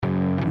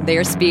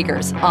They're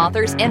speakers,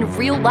 authors, and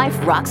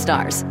real-life rock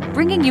stars,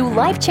 bringing you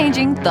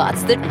life-changing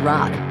thoughts that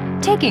rock.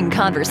 Taking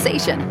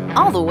conversation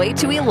all the way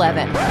to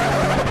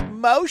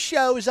 11. Most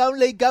shows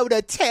only go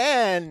to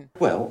 10.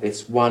 Well,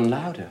 it's one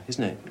louder,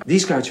 isn't it?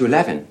 These go to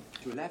 11.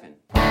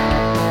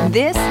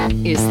 This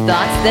is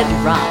Thoughts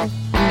That Rock.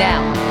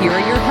 Now, here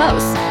are your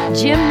hosts,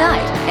 Jim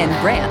Knight and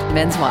Brant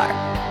Menswar.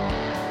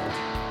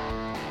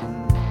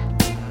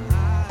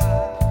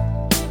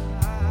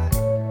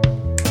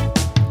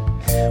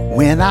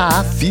 When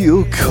I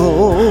feel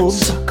cold,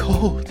 so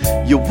cold,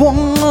 you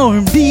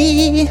warm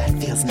me. That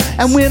feels nice.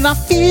 And when I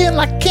feel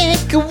I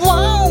can't go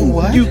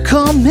on, you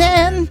come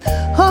and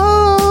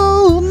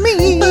hold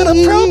me. But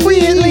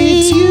appropriately,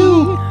 it's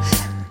you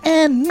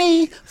and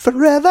me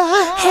forever.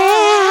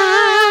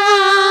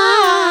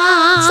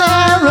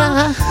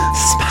 Sarah,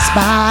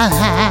 smile.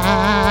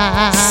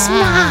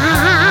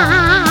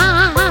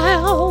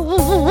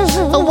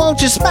 Oh,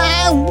 won't you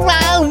smile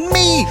around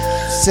me,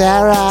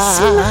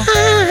 Sarah?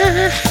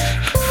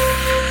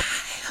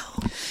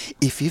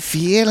 If you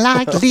feel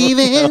like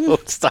leaving,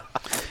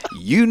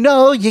 you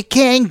know you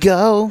can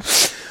go.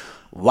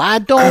 Why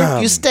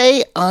don't you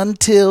stay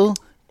until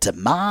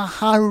tomorrow?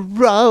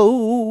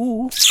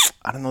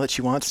 I don't know that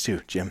she wants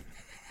to, Jim.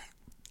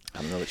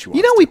 I don't know that she wants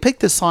You know, we picked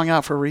this song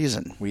out for a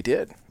reason. We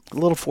did. A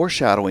little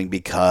foreshadowing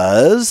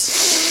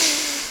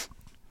because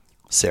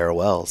Sarah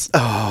Wells.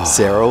 Oh,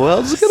 Sarah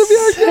Wells is going to be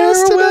our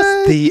guest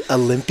today. The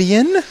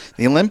Olympian?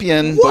 The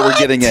Olympian, but we're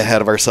getting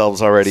ahead of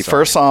ourselves already. Sorry.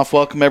 First off,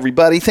 welcome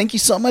everybody. Thank you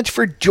so much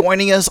for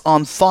joining us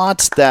on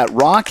Thoughts That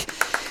Rock.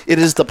 It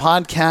is the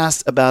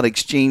podcast about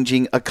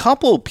exchanging a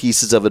couple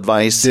pieces of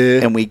advice,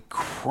 and we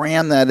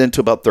cram that into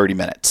about 30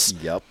 minutes.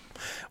 Yep.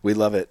 We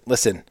love it.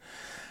 Listen,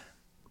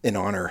 in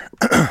honor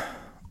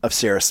of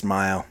Sarah's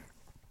smile,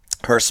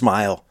 her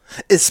smile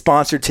is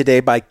sponsored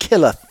today by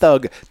Killer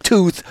Thug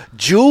Tooth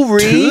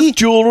Jewelry. Tooth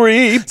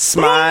Jewelry.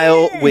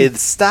 Smile with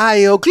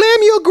style. Glam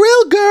your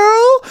grill,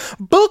 girl.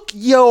 Book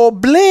your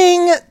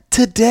bling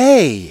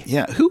today.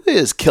 Yeah, who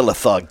is Killer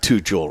Thug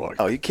Tooth Jewelry?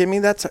 Oh, you kidding me?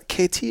 That's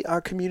KT,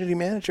 our community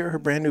manager, her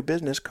brand new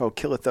business called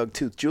Killer Thug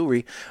Tooth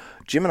Jewelry.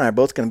 Jim and I are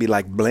both going to be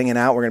like blinging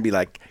out. We're going to be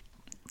like,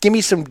 give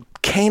me some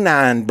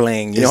canine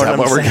bling. You know what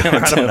I'm saying?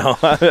 I don't know.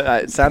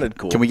 It sounded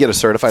cool. Can we get a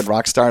certified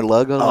rock star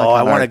logo? Oh,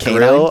 I want a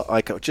grill,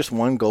 like just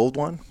one gold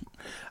one.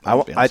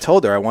 I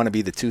told her I want to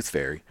be the Tooth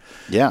Fairy.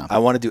 Yeah. I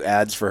want to do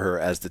ads for her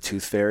as the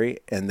Tooth Fairy.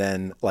 And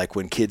then, like,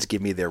 when kids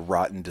give me their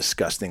rotten,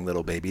 disgusting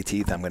little baby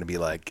teeth, I'm going to be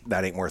like,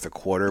 that ain't worth a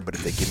quarter. But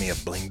if they give me a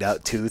blinged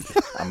out tooth,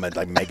 I'm going to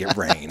like make it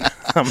rain.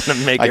 I'm going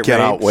to make it rain. I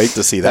cannot wait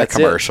to see that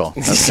commercial.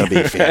 That's going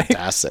to be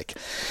fantastic.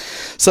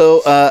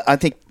 So I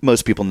think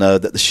most people know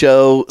that the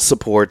show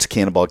supports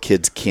Cannonball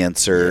Kids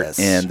Cancer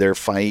and their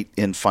fight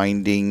in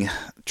finding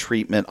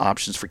treatment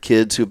options for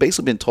kids who have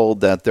basically been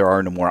told that there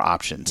are no more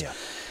options. Yeah.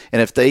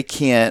 And if they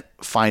can't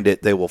find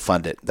it, they will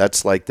fund it.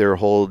 That's like their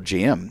whole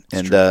jam.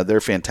 And they're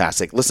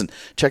fantastic. Listen,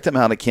 check them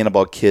out at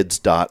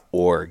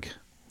cannonballkids.org.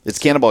 It's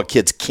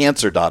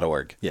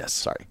cannonballkidscancer.org. Yes.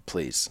 Sorry.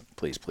 Please.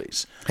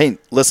 Hey,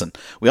 listen,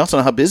 we also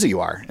know how busy you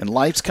are. And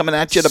life's coming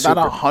at you at about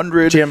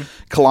 100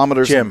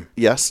 kilometers. Jim.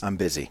 Yes? I'm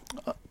busy.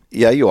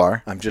 Yeah, you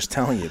are. I'm just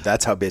telling you.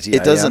 That's how busy I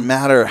am. It doesn't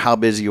matter how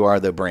busy you are,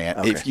 though, Brant.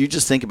 Okay. If you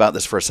just think about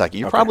this for a second,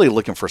 you're probably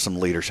looking for some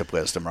leadership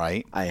wisdom,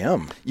 right? I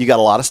am. You got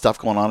a lot of stuff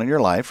going on in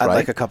your life, right? I'd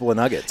like a couple of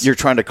nuggets. You're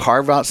trying to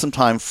carve out some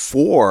time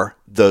for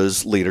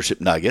those leadership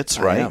nuggets,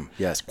 right? I am.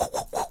 Yes.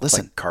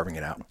 Listen, like carving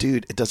it out.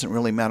 Dude, it doesn't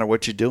really matter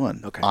what you're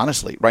doing. Okay.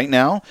 Honestly, right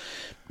now,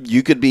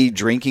 you could be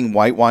drinking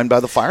white wine by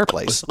the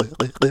fireplace.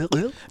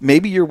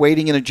 Maybe you're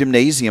waiting in a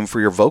gymnasium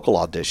for your vocal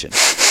audition.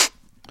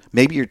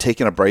 Maybe you're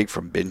taking a break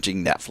from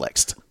binging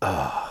Netflix.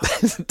 Oh.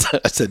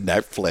 I said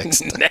Netflix.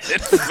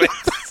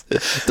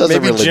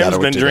 Maybe really Jim's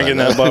been drinking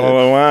that bottle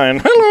of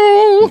wine.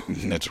 Hello.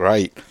 That's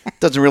right.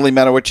 Doesn't really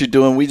matter what you're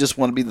doing. We just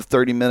want to be the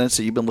 30 minutes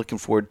that you've been looking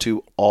forward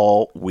to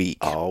all week.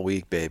 All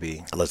week,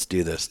 baby. Let's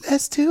do this.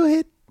 Let's do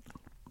it.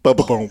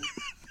 Boom.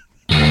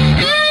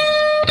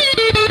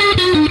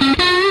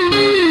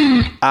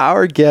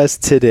 Our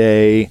guest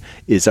today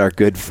is our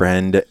good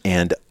friend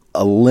and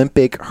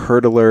Olympic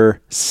hurdler,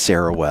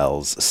 Sarah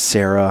Wells.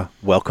 Sarah,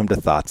 welcome to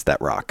Thoughts That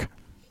Rock.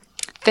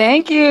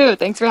 Thank you.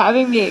 Thanks for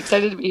having me.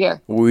 Excited to be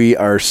here. We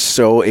are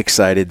so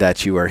excited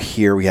that you are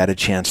here. We had a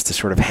chance to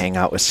sort of hang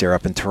out with Sarah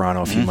up in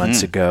Toronto a few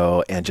months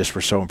ago and just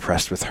were so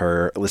impressed with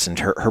her. Listen,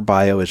 her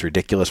bio is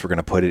ridiculous. We're going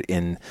to put it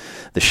in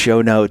the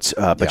show notes.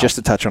 But just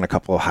to touch on a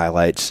couple of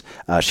highlights,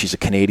 she's a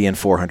Canadian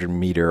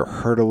 400-meter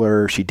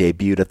hurdler. She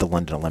debuted at the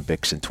London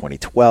Olympics in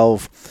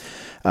 2012.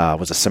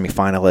 Was a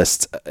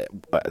semifinalist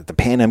at the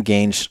Pan Am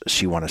Games.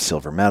 She won a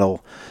silver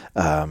medal.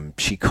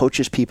 She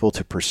coaches people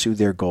to pursue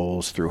their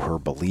goals through her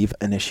Believe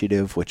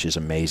initiative, which is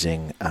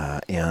amazing.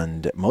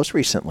 And most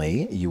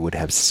recently, you would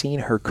have seen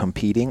her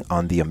competing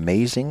on the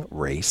Amazing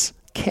Race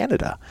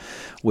Canada,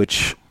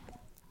 which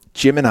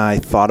Jim and I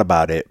thought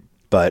about it,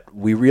 but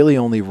we really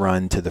only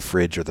run to the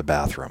fridge or the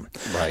bathroom.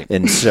 Right.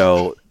 And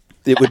so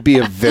it would be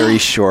a very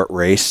short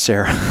race,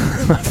 Sarah.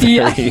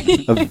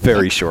 a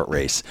very short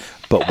race,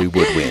 but we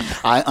would win.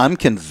 I'm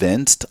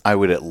convinced I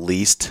would at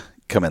least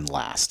come in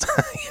last.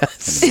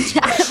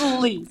 At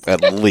least.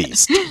 At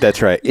least.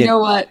 That's right. You know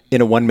what?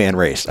 In a one-man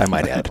race, I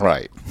might add.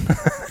 Right.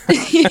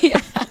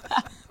 Yeah.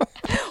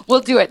 We'll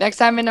do it. Next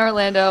time in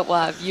Orlando, we'll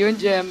have you and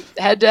Jim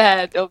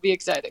head-to-head. It'll be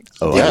exciting.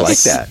 Oh, Yes. I like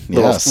that.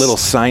 Yes. Little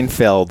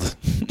Seinfeld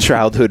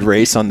childhood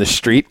race on the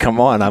street. Come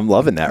on. I'm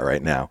loving that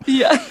right now.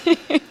 Yeah.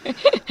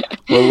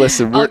 Well,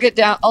 listen. I'll get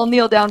down. I'll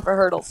kneel down for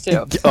hurdles,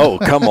 too. Oh,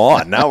 come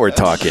on. Now we're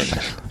talking.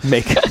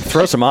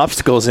 Throw some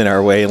obstacles in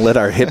our way and let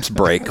our hips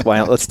break. Why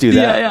not? Let's do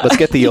that. Yeah. Let's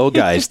get the old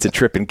guys to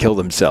trip and kill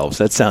themselves.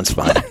 That sounds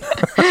fun.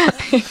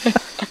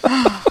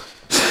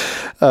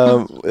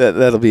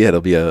 That'll be it.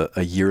 It'll be a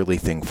yearly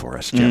thing for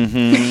us,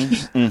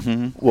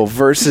 Jim. Well,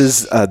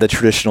 versus the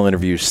traditional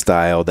interview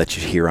style that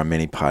you hear on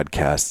many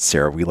podcasts,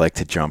 Sarah, we like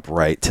to jump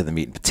right to the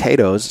meat and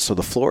potatoes. So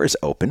the floor is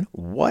open.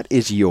 What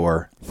is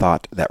your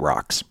thought that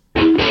rocks?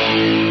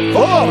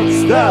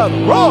 Thoughts that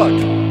rock.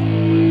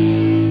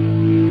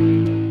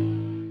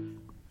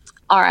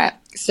 All right.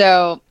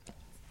 So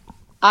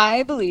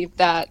I believe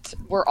that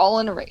we're all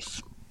in a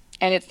race,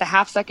 and it's the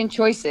half-second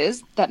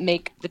choices that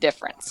make the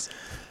difference.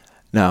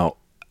 Now,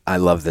 I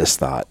love this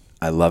thought.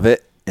 I love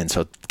it. And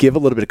so give a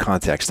little bit of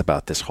context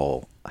about this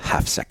whole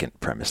half-second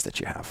premise that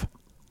you have.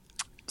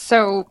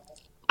 So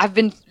I've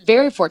been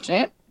very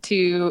fortunate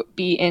to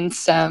be in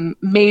some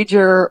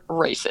major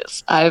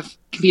races. I've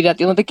competed at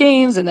the Olympic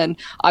Games, and then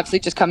obviously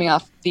just coming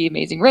off the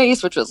Amazing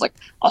Race, which was like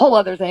a whole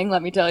other thing,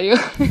 let me tell you.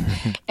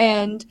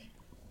 And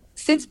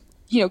since,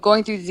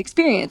 going through this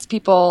experience,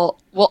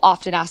 people will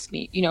often ask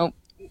me,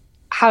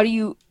 how do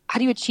you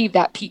achieve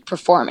that peak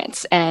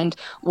performance, and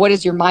what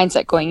is your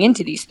mindset going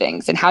into these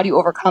things, and how do you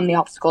overcome the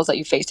obstacles that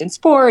you faced in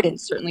sport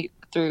and certainly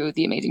through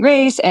the Amazing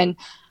Race? And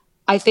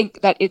I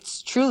think that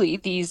it's truly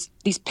these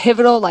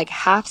pivotal, like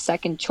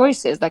half-second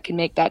choices that can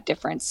make that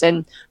difference.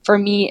 And for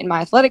me in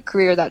my athletic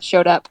career, that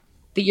showed up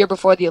the year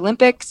before the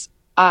Olympics.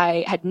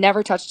 I had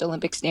never touched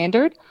Olympic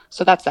standard,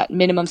 so that's that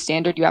minimum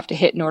standard you have to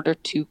hit in order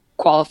to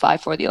qualify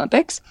for the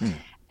Olympics.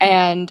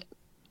 And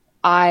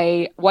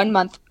 1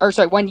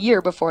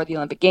 year before the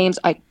Olympic Games,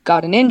 I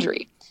got an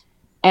injury.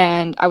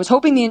 And I was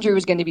hoping the injury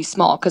was going to be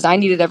small because I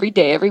needed every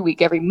day, every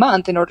week, every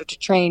month in order to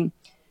train.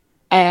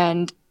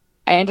 And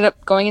I ended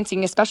up going and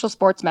seeing a special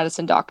sports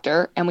medicine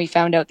doctor, and we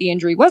found out the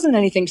injury wasn't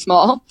anything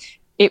small.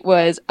 It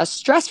was a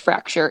stress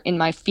fracture in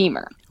my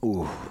femur.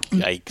 Ooh,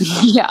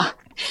 Yikes. Yeah.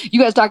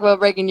 You guys talk about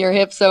breaking your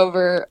hips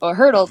over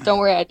hurdles. Don't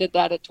worry, I did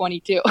that at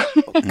 22.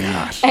 oh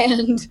gosh.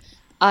 And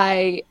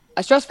a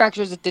stress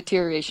fracture is a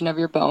deterioration of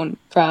your bone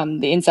from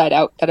the inside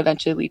out that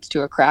eventually leads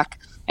to a crack.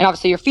 And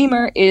obviously your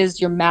femur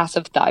is your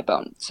massive thigh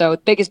bone, so the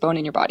biggest bone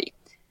in your body.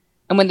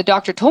 And when the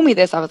doctor told me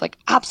this, I was like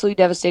absolutely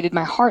devastated.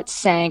 My heart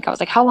sank. I was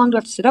like, how long do I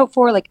have to sit out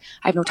for? Like,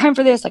 I have no time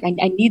for this. Like,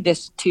 I need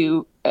this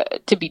to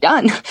be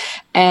done.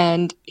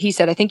 And he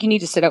said, I think you need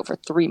to sit out for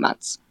 3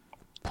 months.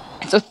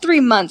 And so 3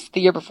 months the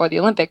year before the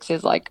Olympics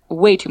is like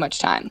way too much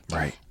time.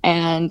 Right.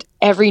 And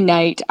every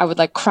night I would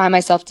like cry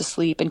myself to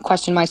sleep and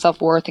question my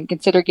self-worth and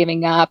consider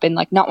giving up and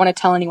like not want to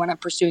tell anyone I'm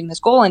pursuing this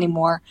goal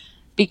anymore,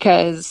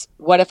 because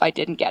what if I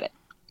didn't get it?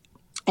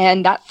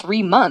 And that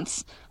 3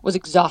 months was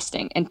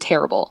exhausting and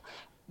terrible,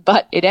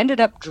 but it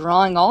ended up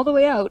drawing all the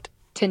way out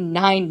to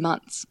 9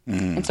 months.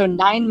 And so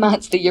 9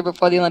 months the year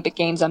before the Olympic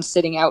Games, I'm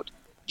sitting out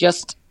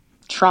just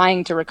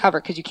trying to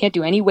recover because you can't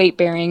do any weight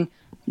bearing,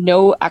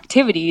 no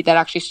activity that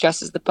actually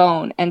stresses the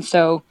bone. And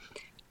so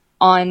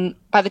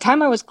by the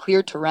time I was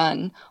cleared to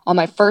run on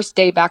my first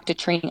day back to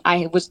training,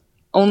 I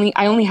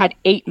only had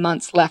 8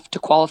 months left to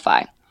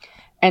qualify.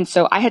 And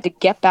so I had to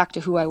get back to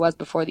who I was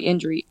before the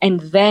injury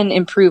and then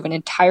improve an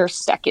entire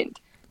second,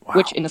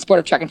 which in the sport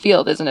of track and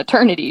field is an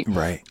eternity,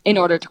 Right. in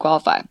order to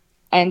qualify.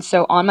 And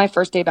so on my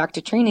first day back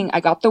to training,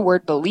 I got the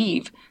word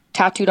believe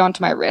tattooed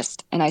onto my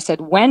wrist. And I said,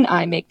 when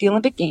I make the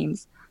Olympic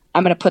Games,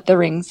 I'm going to put the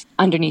rings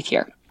underneath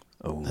here.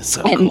 Oh, That's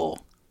so cool.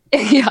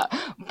 Yeah,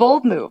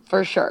 bold move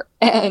for sure.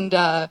 And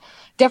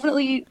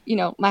definitely,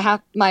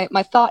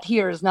 my thought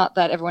here is not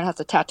that everyone has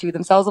to tattoo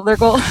themselves of their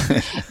goal,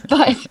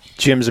 but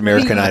Jim's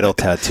American Idol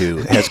tattoo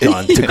has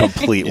gone to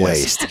complete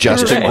waste.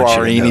 Justin I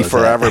want you to know Guarini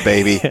forever, that.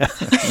 baby.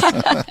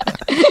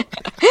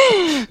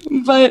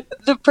 But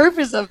the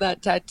purpose of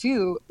that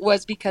tattoo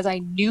was because I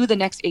knew the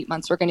next 8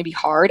 months were going to be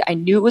hard. I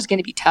knew it was going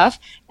to be tough.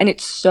 And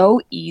it's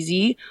so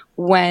easy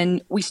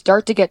when we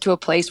start to get to a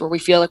place where we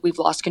feel like we've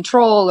lost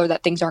control or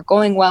that things aren't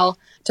going well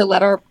to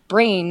let our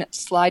brain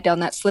slide down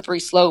that slippery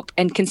slope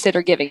and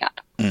consider giving up.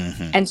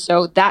 And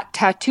so that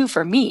tattoo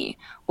for me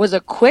was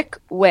a quick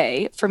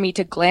way for me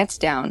to glance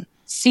down,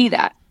 see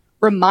that,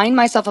 remind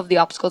myself of the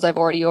obstacles I've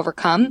already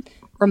overcome,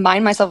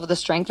 remind myself of the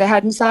strength I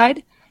had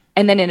inside,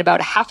 and then in about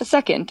a half a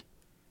second,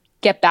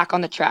 get back on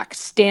the track,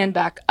 stand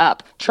back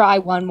up, try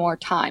one more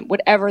time,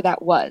 whatever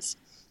that was.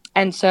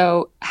 And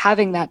so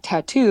having that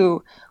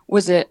tattoo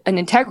was an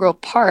integral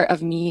part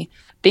of me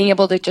being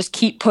able to just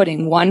keep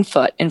putting one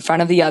foot in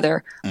front of the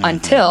other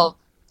until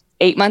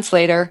 8 months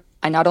later,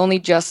 I not only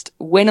just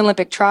win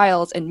Olympic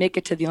trials and make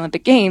it to the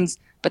Olympic Games,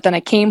 But then I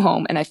came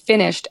home and I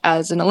finished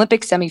as an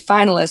Olympic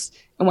semifinalist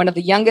and one of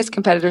the youngest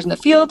competitors in the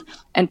field,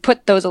 and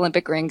put those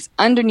Olympic rings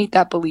underneath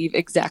that belief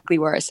exactly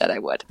where I said I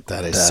would.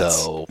 That's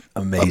so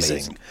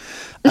amazing.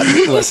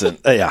 Listen,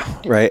 yeah,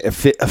 right. A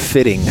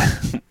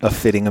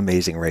fitting,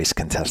 amazing race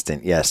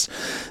contestant. Yes,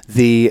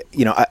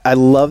 I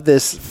love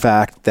this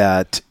fact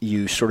that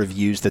you sort of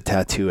use the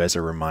tattoo as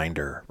a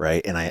reminder,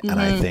 right? And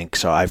I think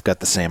so. I've got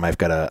the same. I've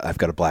got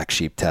a black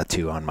sheep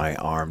tattoo on my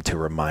arm to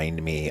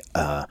remind me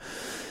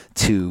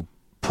to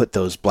put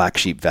those black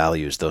sheep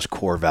values, those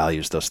core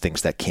values, those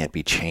things that can't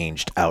be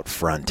changed out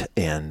front,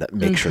 and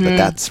make sure that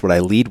that's what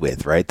I lead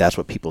with, right? That's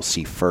what people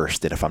see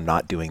first. And if I'm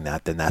not doing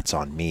that, then that's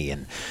on me.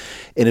 And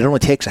it only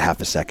takes a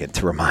half a second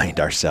to remind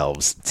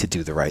ourselves to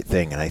do the right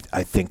thing. And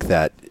I think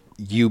that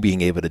you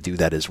being able to do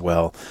that as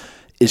well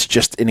is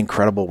just an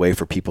incredible way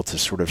for people to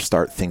sort of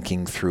start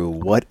thinking through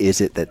what is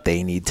it that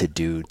they need to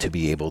do to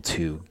be able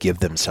to give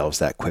themselves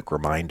that quick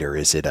reminder.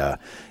 Is it a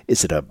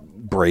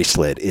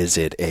bracelet? Is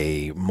it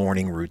a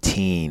morning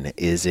routine?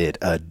 Is it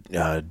a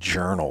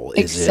journal?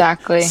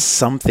 Exactly. Is it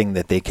something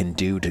that they can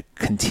do to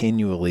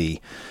continually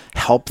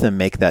help them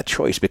make that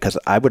choice? Because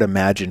I would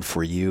imagine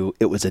for you,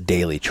 it was a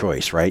daily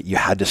choice, right? You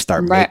had to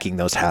start making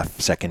those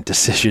half-second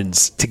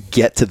decisions to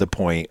get to the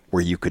point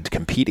where you could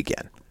compete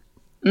again.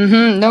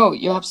 No,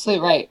 you're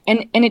absolutely right.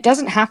 And it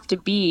doesn't have to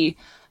be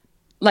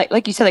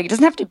like you said, like it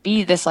doesn't have to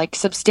be this like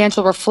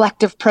substantial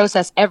reflective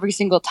process every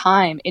single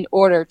time in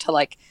order to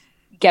like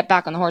get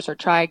back on the horse or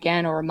try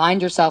again or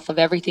remind yourself of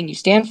everything you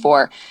stand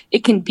for.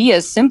 It can be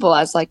as simple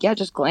as like, yeah,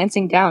 just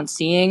glancing down,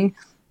 seeing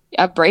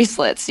a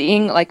bracelet,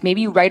 seeing like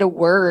maybe you write a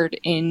word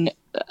in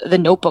the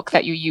notebook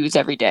that you use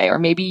every day, or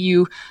maybe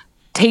you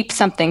tape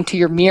something to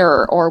your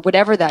mirror or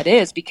whatever that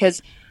is,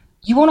 because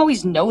you won't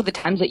always know the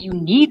times that you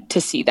need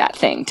to see that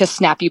thing to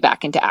snap you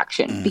back into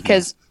action,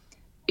 because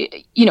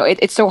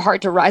it's so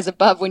hard to rise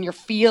above when you're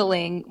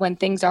feeling, when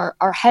things are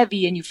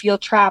heavy and you feel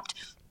trapped.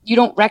 You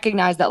don't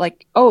recognize that,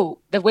 like, oh,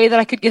 the way that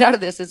I could get out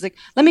of this is like,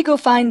 let me go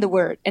find the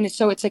word. And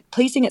it's like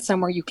placing it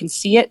somewhere you can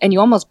see it and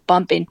you almost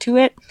bump into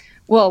it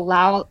will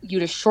allow you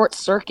to short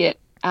circuit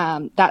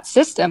that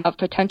system of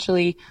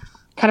potentially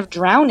kind of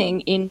drowning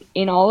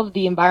in all of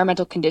the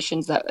environmental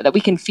conditions that we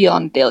can feel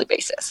on a daily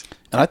basis.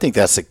 And I think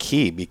that's the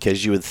key,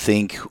 because you would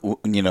think,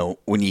 when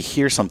you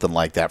hear something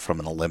like that from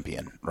an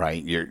Olympian,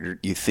 right?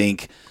 You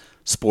think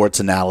sports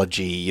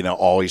analogy,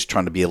 always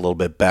trying to be a little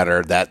bit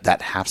better.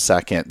 That half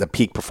second, the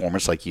peak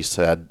performance, like you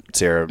said,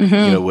 Sarah,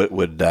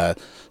 would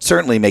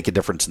certainly make a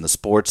difference in the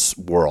sports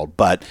world.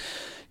 But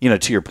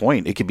to your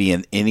point, it could be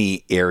in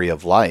any area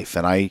of life.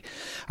 And I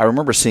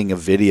remember seeing a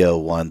video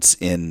once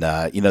in,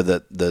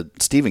 the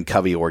Stephen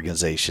Covey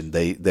organization.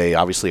 They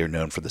obviously are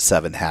known for the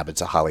 7 habits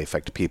of highly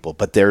effective people,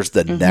 but there's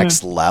the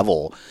next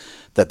level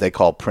that they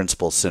call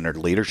principle-centered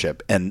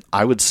leadership. And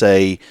I would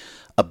say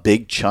a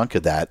big chunk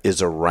of that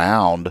is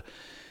around,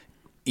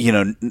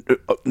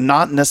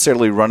 not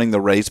necessarily running the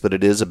race, but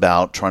it is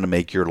about trying to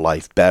make your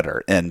life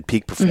better. And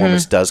peak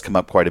performance does come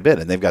up quite a bit.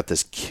 And they've got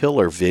this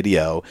killer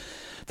video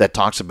that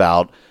talks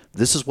about,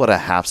 this is what a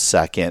half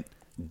second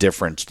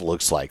difference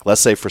looks like.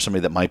 Let's say for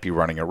somebody that might be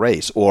running a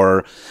race,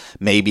 or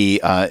maybe,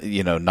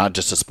 not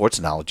just a sports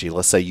analogy.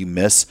 Let's say you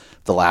miss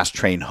the last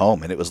train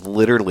home and it was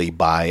literally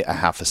by a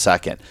half a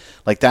second.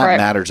 Like that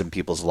matters in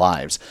people's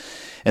lives.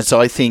 And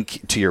so I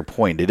think, to your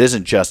point, it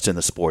isn't just in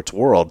the sports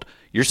world.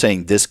 You're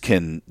saying this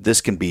can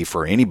be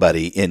for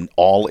anybody in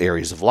all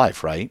areas of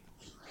life, right?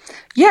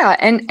 Yeah,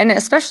 and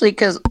especially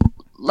because,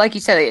 like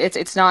you said,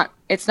 it's not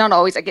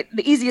always like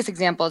the easiest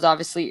example is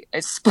obviously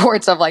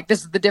sports of like,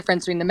 this is the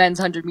difference between the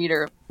men's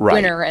 100-meter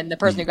winner and the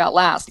person who got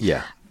last.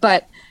 Yeah.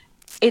 But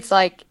it's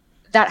like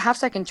that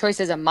half-second choice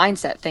is a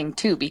mindset thing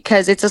too,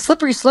 because it's a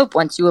slippery slope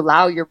once you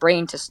allow your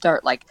brain to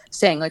start like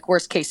saying like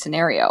worst case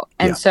scenario.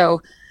 And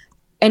so,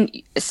 and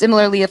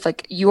similarly, if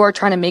like you are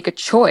trying to make a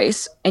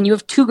choice and you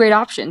have 2 great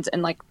options,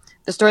 and like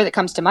the story that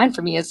comes to mind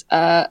for me is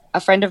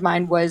a friend of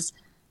mine was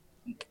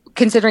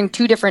considering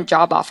 2 different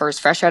job offers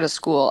fresh out of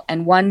school.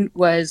 And one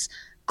was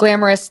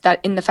glamorous, that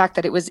in the fact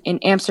that it was in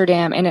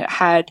Amsterdam and it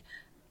had,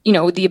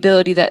 the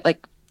ability that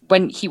like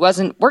when he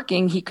wasn't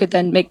working, he could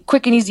then make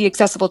quick and easy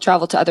accessible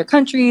travel to other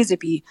countries. It'd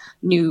be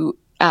new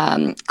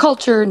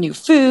culture, new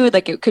food,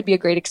 like it could be a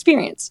great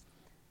experience.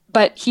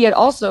 But he had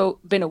also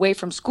been away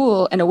from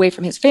school and away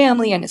from his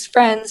family and his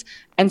friends.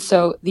 And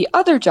so the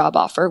other job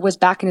offer was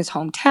back in his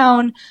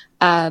hometown.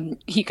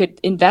 He could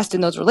invest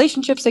in those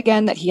relationships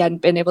again that he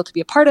hadn't been able to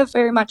be a part of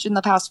very much in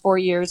the past 4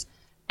 years.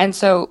 And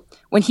so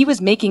when he was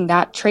making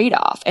that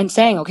trade-off and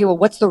saying, okay, well,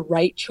 what's the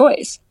right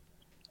choice?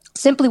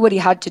 Simply what he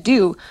had to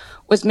do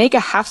was make a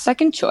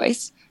half-second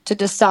choice to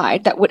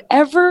decide that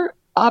whatever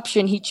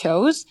option he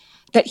chose,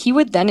 that he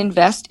would then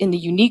invest in the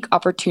unique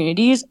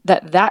opportunities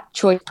that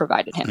choice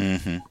provided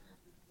him.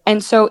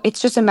 And so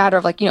it's just a matter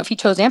of like, if he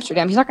chose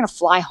Amsterdam, he's not going to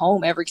fly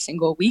home every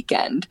single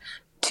weekend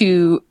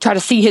to try to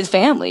see his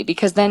family,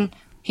 because then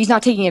he's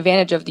not taking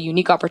advantage of the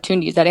unique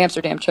opportunities that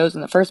Amsterdam chose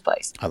in the first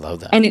place. I love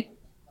that. And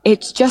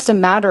it's just a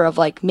matter of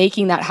like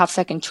making that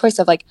half-second choice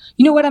of like,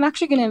 you know what, I'm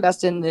actually going to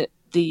invest in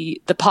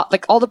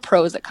like all the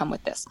pros that come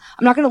with this.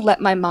 I'm not going to let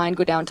my mind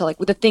go down to like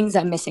with the things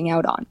I'm missing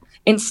out on.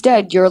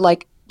 Instead, you're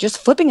like just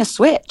flipping a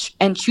switch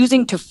and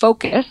choosing to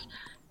focus.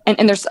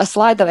 And there's a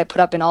slide that I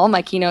put up in all of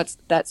my keynotes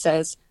that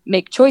says,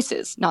 make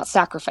choices, not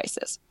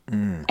sacrifices.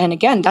 And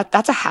again,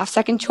 that's a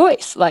half-second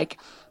choice. Like,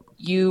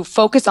 you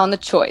focus on the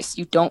choice,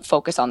 you don't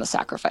focus on the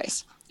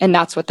sacrifice. And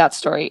that's what that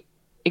story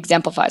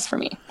exemplifies for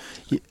me.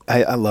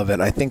 I love it.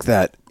 I think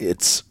that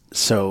it's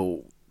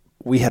so.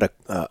 We had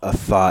a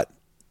thought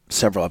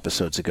several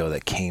episodes ago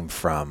that came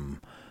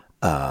from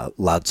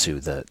Lao Tzu,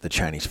 the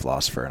Chinese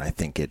philosopher, and I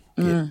think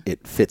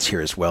it fits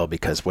here as well,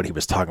 because what he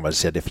was talking about, he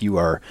said, if you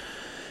are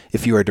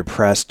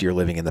depressed, you're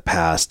living in the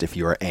past. If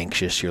you are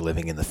anxious, you're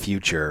living in the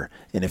future.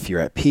 And if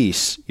you're at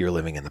peace, you're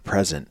living in the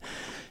present.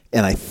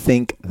 And I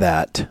think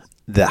that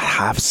the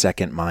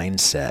half-second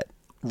mindset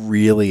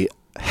really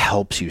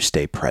helps you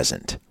stay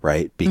present,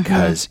 right?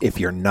 Because if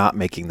you're not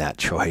making that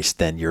choice,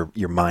 then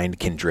your mind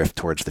can drift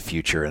towards the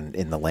future and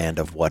in the land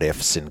of what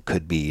ifs and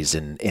could be's,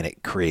 and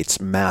it creates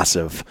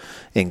massive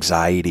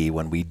anxiety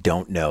when we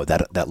don't know,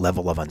 that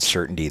level of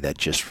uncertainty that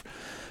just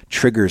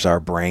triggers our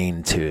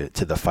brain to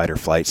the fight or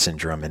flight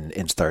syndrome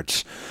and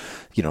starts,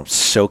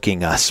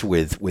 soaking us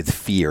with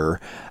fear.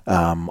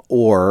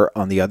 Or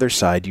on the other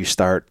side, you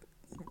start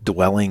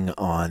dwelling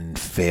on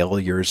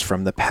failures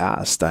from the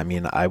past. I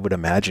mean, I would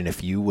imagine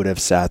if you would have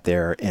sat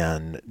there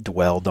and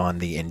dwelled on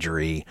the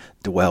injury,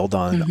 dwelled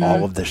on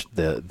all of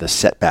the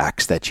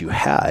setbacks that you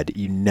had,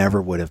 you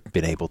never would have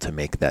been able to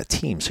make that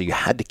team. So you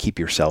had to keep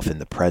yourself in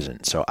the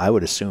present. So I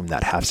would assume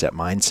that half-set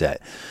mindset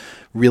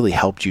really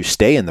helped you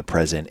stay in the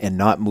present and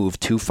not move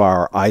too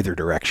far either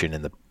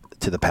direction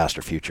to the past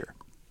or future.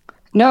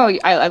 No,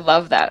 I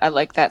love that. I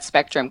like that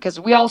spectrum, because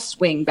we all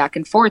swing back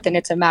and forth, and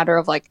it's a matter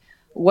of like,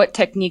 what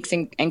techniques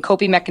and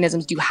coping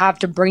mechanisms do you have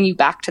to bring you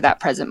back to that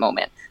present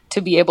moment,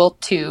 to be able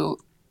to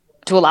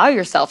allow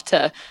yourself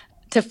to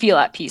feel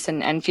at peace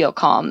and feel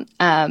calm.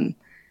 And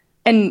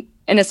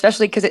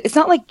especially because it's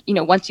not like,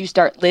 once you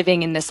start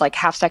living in this like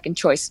half-second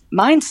choice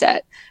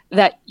mindset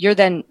that you're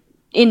then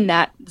in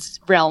that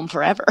realm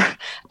forever.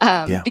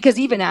 Because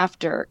even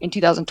after in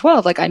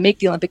 2012, like I make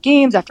the Olympic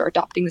Games after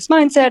adopting this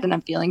mindset, and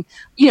I'm feeling,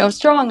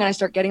 strong, and I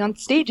start getting on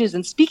stages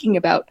and speaking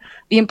about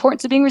the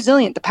importance of being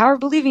resilient, the power of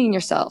believing in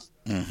yourself.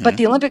 But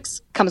the Olympics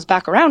comes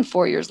back around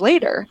 4 years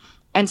later,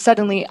 and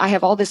suddenly I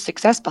have all this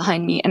success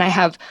behind me, and I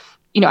have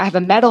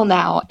a medal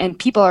now, and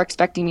people are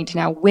expecting me to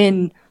now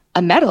win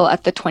a medal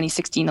at the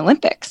 2016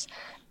 Olympics.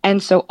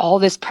 And so all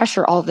this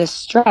pressure, all this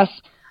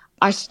stress,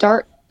 I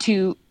start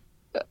to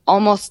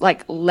almost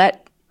like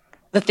let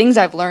the things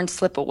I've learned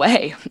slip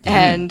away.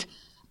 And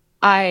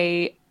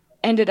I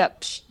ended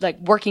up like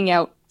working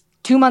out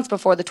 2 months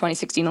before the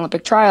 2016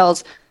 Olympic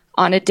trials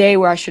on a day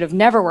where I should have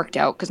never worked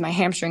out because my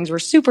hamstrings were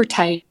super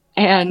tight.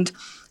 And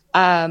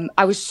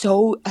I was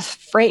so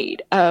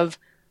afraid of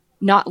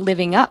not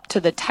living up to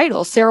the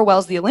title, Sarah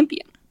Wells, the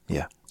Olympian.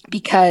 Yeah.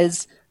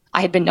 Because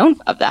I had been known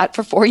of that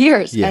for 4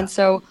 years. Yeah. And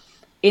so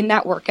in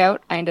that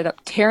workout, I ended up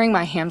tearing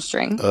my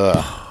hamstring.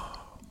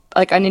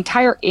 Like an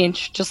entire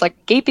inch, just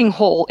like gaping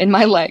hole in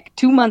my leg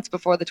 2 months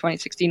before the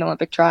 2016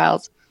 Olympic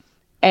trials.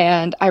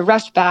 And I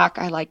rushed back.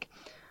 I like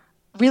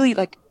really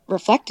like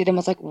reflected and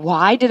was like,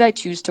 why did I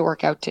choose to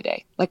work out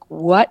today? Like,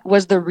 what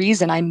was the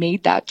reason I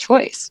made that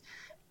choice?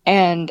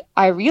 And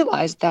I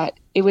realized that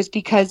it was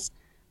because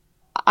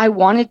I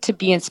wanted to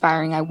be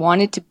inspiring. I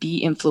wanted to be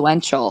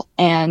influential.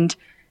 And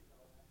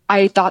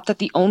I thought that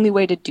the only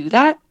way to do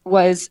that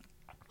was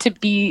to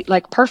be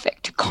like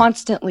perfect, to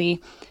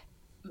constantly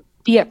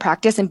be at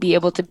practice and be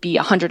able to be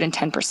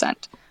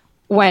 110%,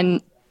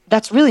 when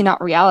that's really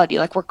not reality.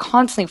 Like, we're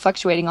constantly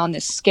fluctuating on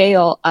this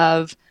scale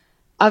of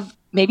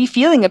maybe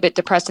feeling a bit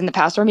depressed in the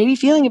past, or maybe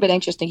feeling a bit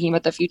anxious thinking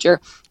about the future.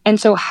 And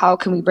so how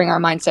can we bring our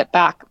mindset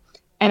back?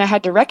 And I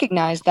had to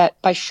recognize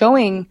that by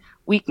showing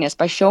weakness,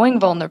 by showing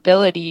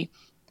vulnerability,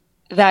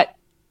 that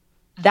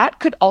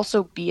could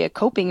also be a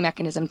coping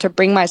mechanism to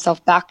bring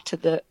myself back to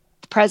the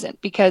present,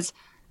 because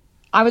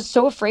I was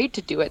so afraid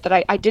to do it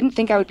that I didn't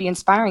think I would be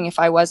inspiring if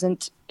I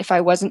wasn't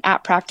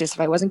at practice, if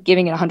I wasn't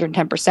giving it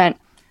 110%.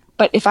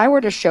 But if I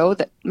were to show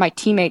that my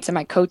teammates and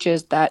my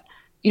coaches that,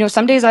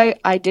 some days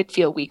I did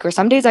feel weak, or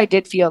some days I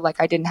did feel like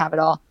I didn't have it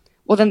all,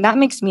 well, then that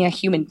makes me a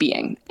human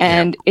being.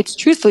 And it's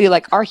truthfully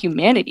like our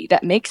humanity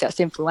that makes us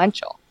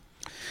influential.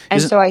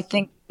 And so I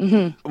think,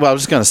 well, I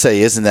was just going to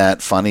say, isn't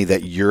that funny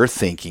that you're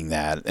thinking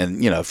that?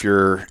 And, if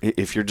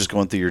you're just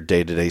going through your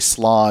day-to-day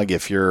slog,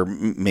 if you're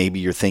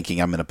thinking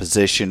I'm in a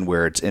position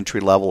where it's entry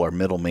level or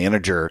middle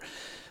manager,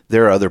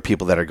 there are other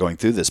people that are going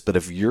through this. But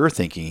if you're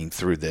thinking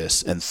through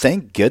this, and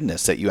thank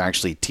goodness that you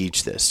actually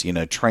teach this,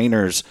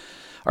 trainers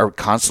are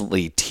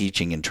constantly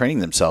teaching and training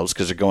themselves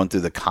because they're going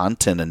through the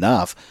content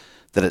enough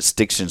that it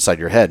sticks inside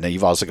your head. Now,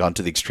 you've also gone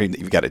to the extreme that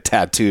you've got it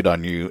tattooed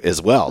on you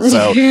as well.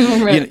 So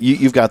right.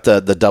 you've got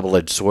the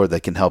double-edged sword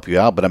that can help you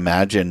out. But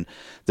imagine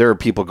there are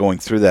people going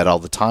through that all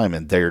the time,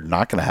 and they're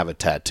not going to have it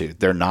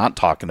tattooed. They're not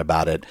talking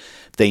about it.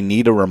 They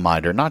need a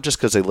reminder, not just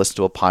because they listened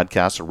to a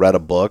podcast or read a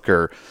book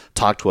or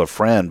talked to a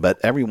friend, but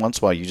every once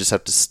in a while you just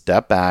have to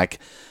step back,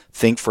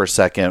 think for a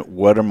second,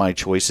 what are my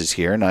choices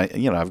here? And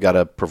I've got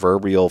a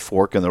proverbial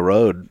fork in the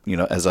road,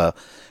 as a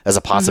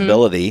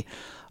possibility.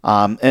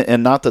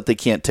 And not that they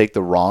can't take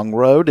the wrong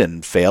road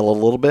and fail a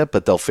little bit,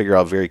 but they'll figure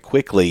out very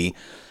quickly,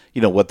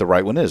 what the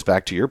right one is.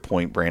 Back to your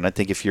point, Brain, I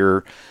think if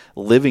you're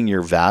living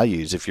your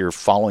values, if you're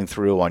following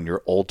through on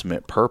your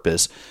ultimate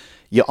purpose,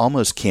 you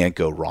almost can't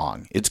go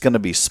wrong. It's going to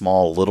be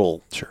small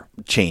little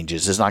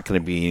changes. It's not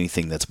going to be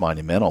anything that's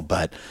monumental,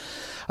 but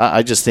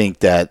I just think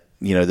that,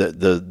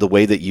 the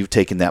way that you've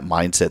taken that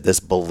mindset, this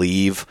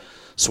believe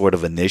sort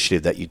of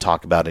initiative that you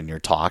talk about in your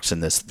talks,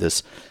 and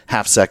this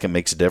half second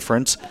makes a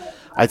difference,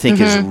 I think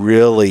is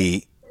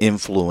really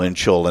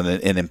influential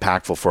and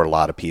impactful for a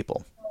lot of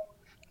people.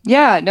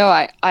 Yeah, no,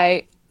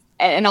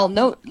 and I'll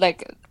note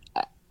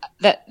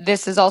that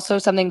this is also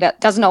something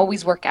that doesn't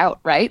always work out,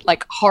 right?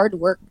 Like hard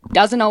work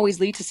doesn't always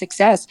lead to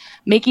success.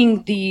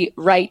 Making the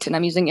right, and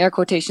I'm using air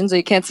quotations so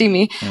you can't see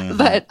me,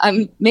 but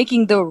I'm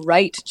making the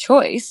right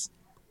choice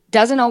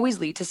doesn't always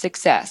lead to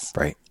success.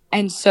 Right.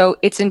 And so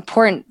it's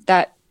important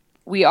that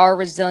we are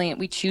resilient.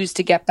 We choose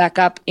to get back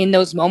up in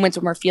those moments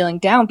when we're feeling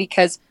down,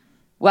 because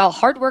while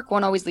hard work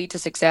won't always lead to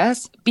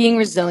success, being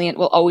resilient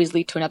will always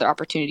lead to another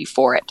opportunity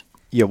for it.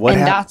 Yeah.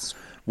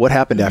 What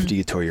happened after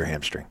you tore your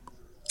hamstring?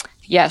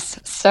 Yes.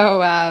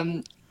 So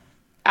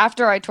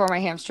after I tore my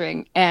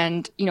hamstring,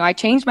 and I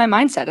changed my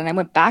mindset, and I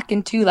went back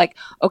into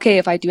okay,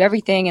 if I do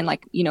everything and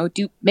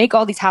make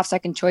all these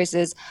half-second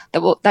choices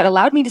that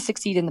allowed me to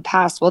succeed in the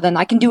past, well, then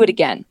I can do it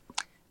again.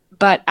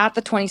 But at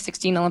the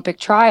 2016 Olympic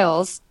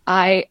trials,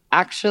 I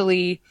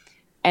actually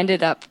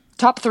ended up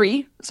top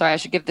 3. Sorry, I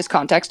should give this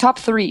context. Top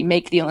 3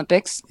 make the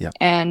Olympics. Yep.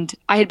 And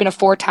I had been a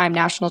 4-time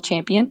national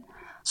champion.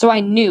 So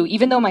I knew,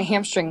 even though my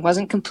hamstring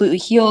wasn't completely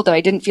healed, or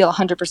I didn't feel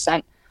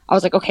 100%, I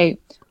was like, okay,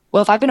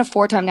 well, if I've been a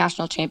 4-time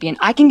national champion,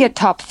 I can get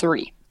top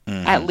 3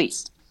 at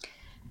least.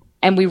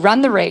 And we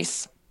run the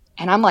race,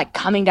 and I'm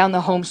coming down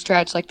the home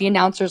stretch, the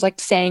announcer's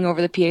saying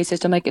over the PA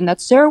system, and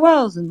that's Sarah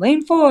Wells in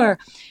lane 4.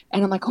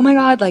 And I'm like, oh my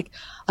God,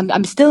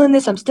 I'm still in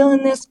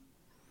this.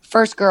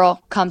 First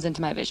girl comes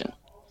into my vision.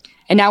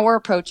 And now we're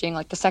approaching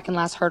the second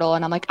last hurdle,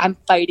 and I'm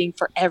fighting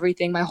for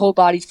everything. My whole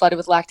body's flooded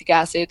with lactic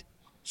acid.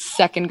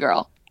 Second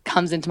girl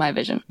comes into my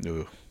vision.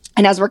 Ooh.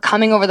 And as we're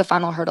coming over the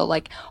final hurdle,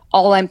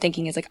 all I'm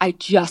thinking is I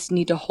just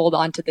need to hold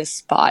on to this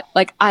spot.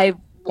 I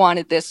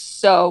wanted this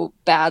so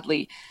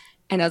badly.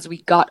 And as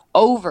we got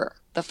over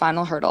the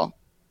final hurdle,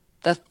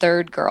 the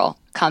third girl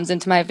comes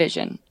into my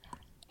vision,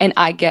 and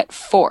I get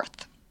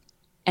 4th.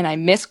 And I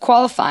miss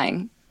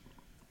qualifying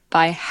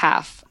by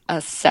half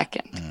a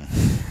second.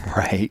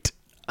 Right.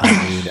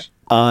 I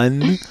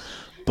mean,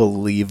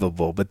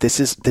 unbelievable. But this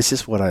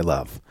is what I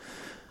love.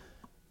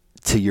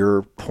 To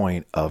your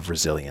point of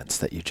resilience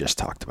that you just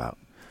talked about,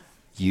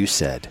 you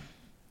said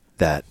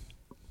that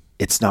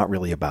it's not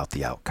really about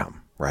the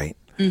outcome, right?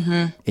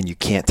 And you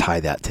can't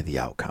tie that to the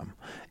outcome.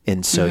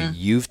 And so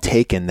you've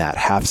taken that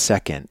half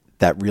second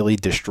that really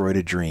destroyed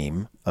a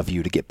dream of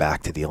you to get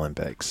back to the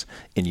Olympics,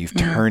 and you've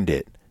turned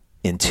it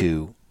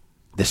into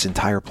this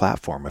entire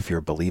platform of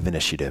your Believe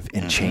initiative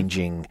and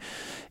changing,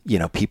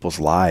 people's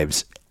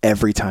lives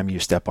every time you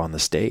step on the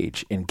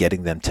stage, and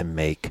getting them to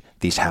make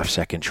these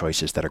half-second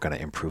choices that are going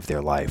to improve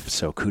their life.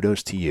 So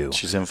kudos to you.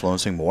 She's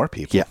influencing more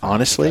people. Yeah,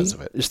 honestly,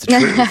 it's the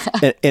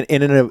truth.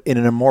 and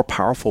in a more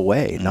powerful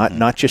way,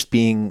 not just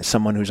being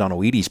someone who's on a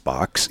Wheaties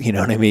box, you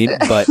know what I mean?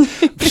 But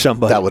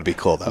somebody. That would be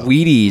cool, though.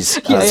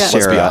 Wheaties,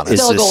 Sarah,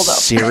 is a goal,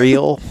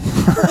 cereal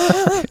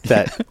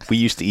that we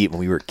used to eat when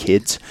we were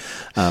kids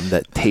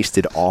that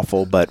tasted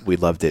awful, but we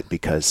loved it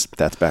because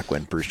that's back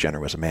when Bruce Jenner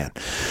was a man.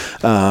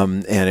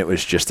 And it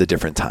was just a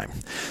different time.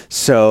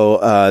 So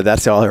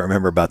that's all I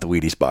remember about the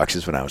Wheaties boxes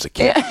when I was a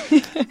kid.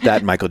 That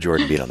and Michael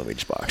Jordan being on the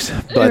Wheaties box.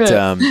 But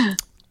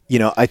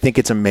I think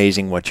it's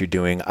amazing what you're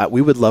doing.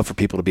 We would love for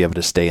people to be able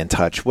to stay in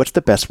touch. What's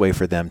the best way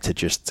for them to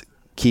just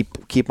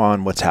keep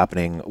on what's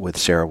happening with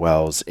Sarah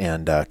Wells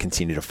and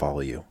continue to follow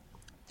you?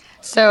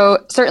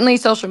 So certainly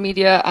social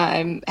media,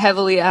 I'm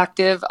heavily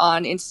active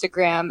on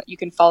Instagram. You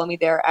can follow me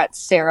there at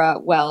Sarah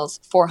Wells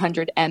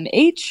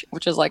 400mh,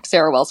 which is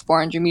Sarah Wells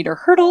 400-meter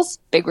hurdles.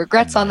 Big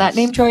regrets on that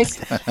name choice.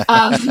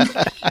 But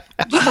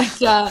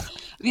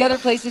the other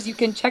places you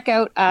can check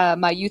out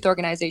my youth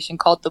organization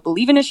called the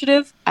Believe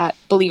Initiative at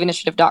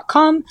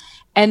believeinitiative.com.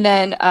 And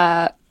then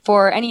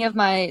for any of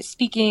my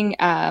speaking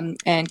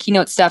and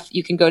keynote stuff,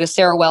 you can go to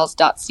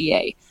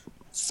sarahwells.ca.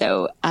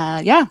 So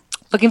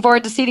looking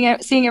forward to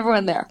seeing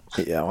everyone there.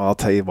 Yeah, well, I'll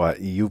tell you what,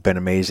 you've been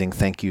amazing.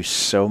 Thank you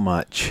so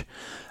much.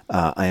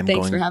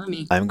 Thanks for having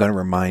me. I'm going to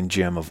remind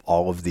Jim of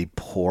all of the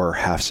poor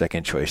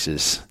half-second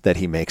choices that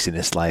he makes in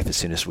his life as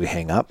soon as we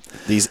hang up.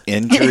 These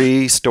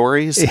injury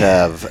stories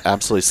have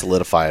absolutely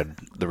solidified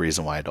the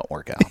reason why I don't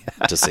work out.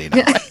 Just so you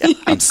know.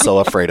 I'm so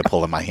afraid of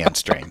pulling my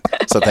hamstring.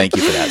 So thank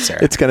you for that,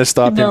 Sarah. It's going to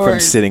stop him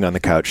from sitting on the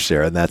couch,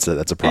 Sarah, and that's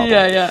a problem.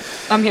 Yeah.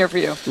 I'm here for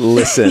you.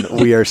 Listen,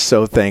 we are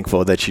so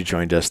thankful that you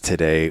joined us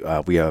today.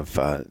 We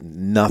have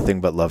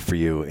nothing but love for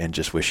you and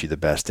just wish you the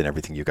best in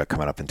everything you got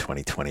coming up in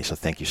 2020. So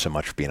thank you so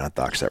much for being on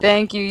DocSet.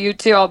 Thank you. You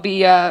too. I'll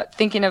be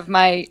thinking of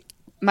my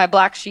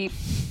black sheep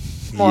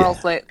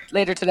morals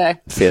later today.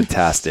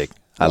 Fantastic.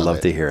 I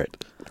love to hear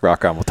it.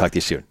 Rock on. We'll talk to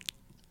you soon.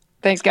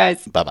 Thanks,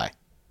 guys. Bye-bye.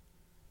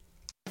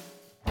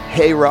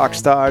 Hey, rock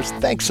stars.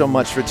 Thanks so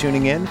much for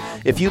tuning in.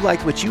 If you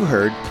liked what you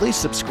heard, please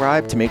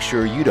subscribe to make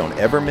sure you don't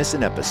ever miss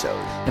an episode.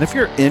 And if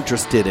you're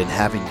interested in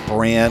having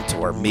Brant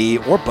or me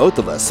or both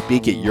of us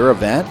speak at your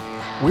event,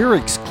 we're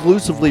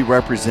exclusively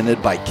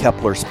represented by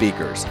Kepler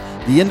Speakers,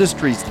 the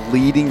industry's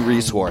leading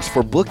resource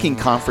for booking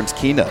conference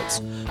keynotes.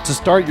 To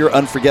start your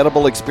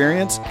unforgettable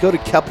experience, go to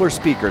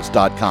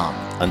KeplerSpeakers.com.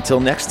 Until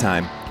next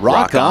time,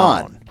 rock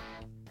on.